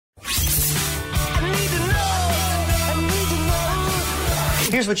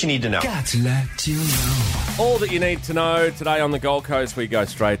Here's what you need to know. Got to let you know. All that you need to know today on the Gold Coast, we go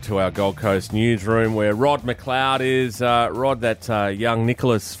straight to our Gold Coast newsroom where Rod McLeod is. Rod, that young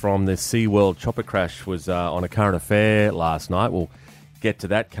Nicholas from the SeaWorld chopper crash was on a current affair last night. We'll get to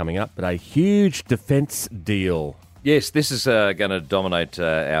that coming up, but a huge defence deal. Yes, this is going to dominate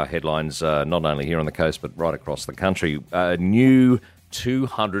our headlines, not only here on the coast, but right across the country. A new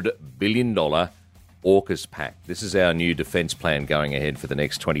 $200 billion AUKUS pact. This is our new defence plan going ahead for the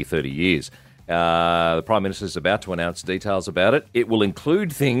next 20, 30 years. The Prime Minister is about to announce details about it. It will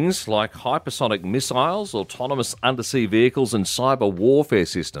include things like hypersonic missiles, autonomous undersea vehicles, and cyber warfare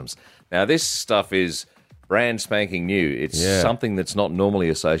systems. Now, this stuff is brand spanking new. It's something that's not normally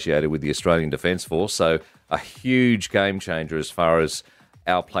associated with the Australian Defence Force, so a huge game changer as far as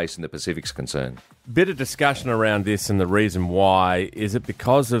our place in the Pacific's concerned. Bit of discussion around this and the reason why. Is it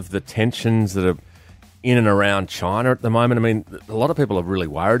because of the tensions that are in and around China at the moment? I mean, a lot of people are really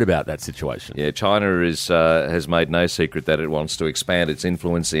worried about that situation. Yeah, China has made no secret that it wants to expand its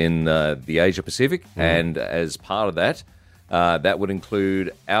influence in the Asia-Pacific, and as part of that, that would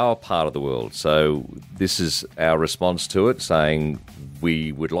include our part of the world. So this is our response to it, saying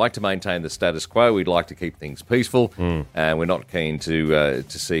we would like to maintain the status quo, we'd like to keep things peaceful, and we're not keen to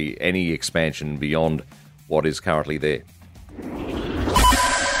see any expansion beyond what is currently there.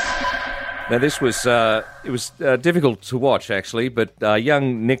 Now, this was difficult to watch, actually, but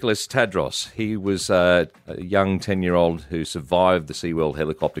young Nicholas Tadros, he was a young 10-year-old who survived the SeaWorld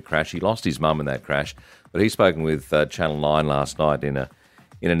helicopter crash. He lost his mum in that crash, but he's spoken with Channel 9 last night in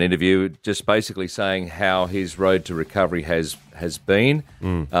an interview, just basically saying how his road to recovery has been.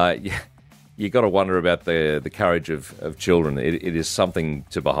 You got to wonder about the courage of children. It is something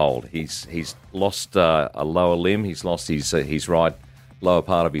to behold. He's lost a lower limb. He's lost his right lower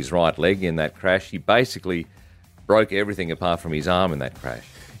part of his right leg in that crash. He basically broke everything apart from his arm in that crash.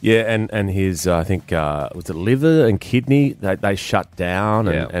 Yeah, and his, I think, was it liver and kidney? They shut down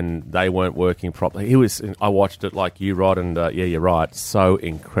and they weren't working properly. I watched it like you, Rod, and you're right, so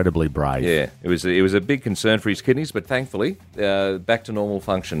incredibly brave. Yeah, it was a big concern for his kidneys, but thankfully, back to normal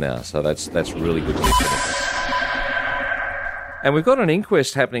function now. So that's really good news for him. And we've got an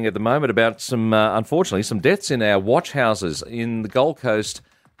inquest happening at the moment about unfortunately, some deaths in our watch houses in the Gold Coast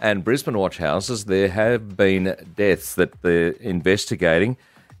and Brisbane watch houses. There have been deaths that they're investigating,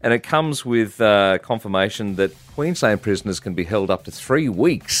 and it comes with confirmation that Queensland prisoners can be held up to 3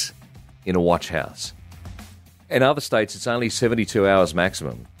 weeks in a watch house. In other states, it's only 72 hours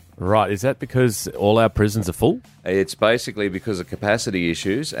maximum. Right, is that because all our prisons are full? It's basically because of capacity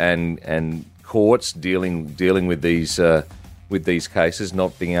issues and courts dealing with these cases,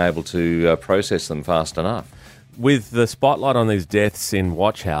 not being able to process them fast enough. With the spotlight on these deaths in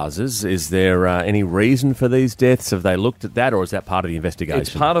watch houses, is there any reason for these deaths? Have they looked at that, or is that part of the investigation?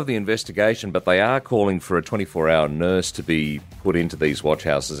 It's part of the investigation, but they are calling for a 24-hour nurse to be put into these watch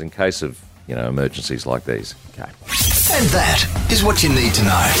houses in case of, emergencies like these. Okay. And that is what you need to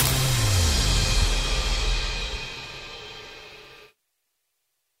know.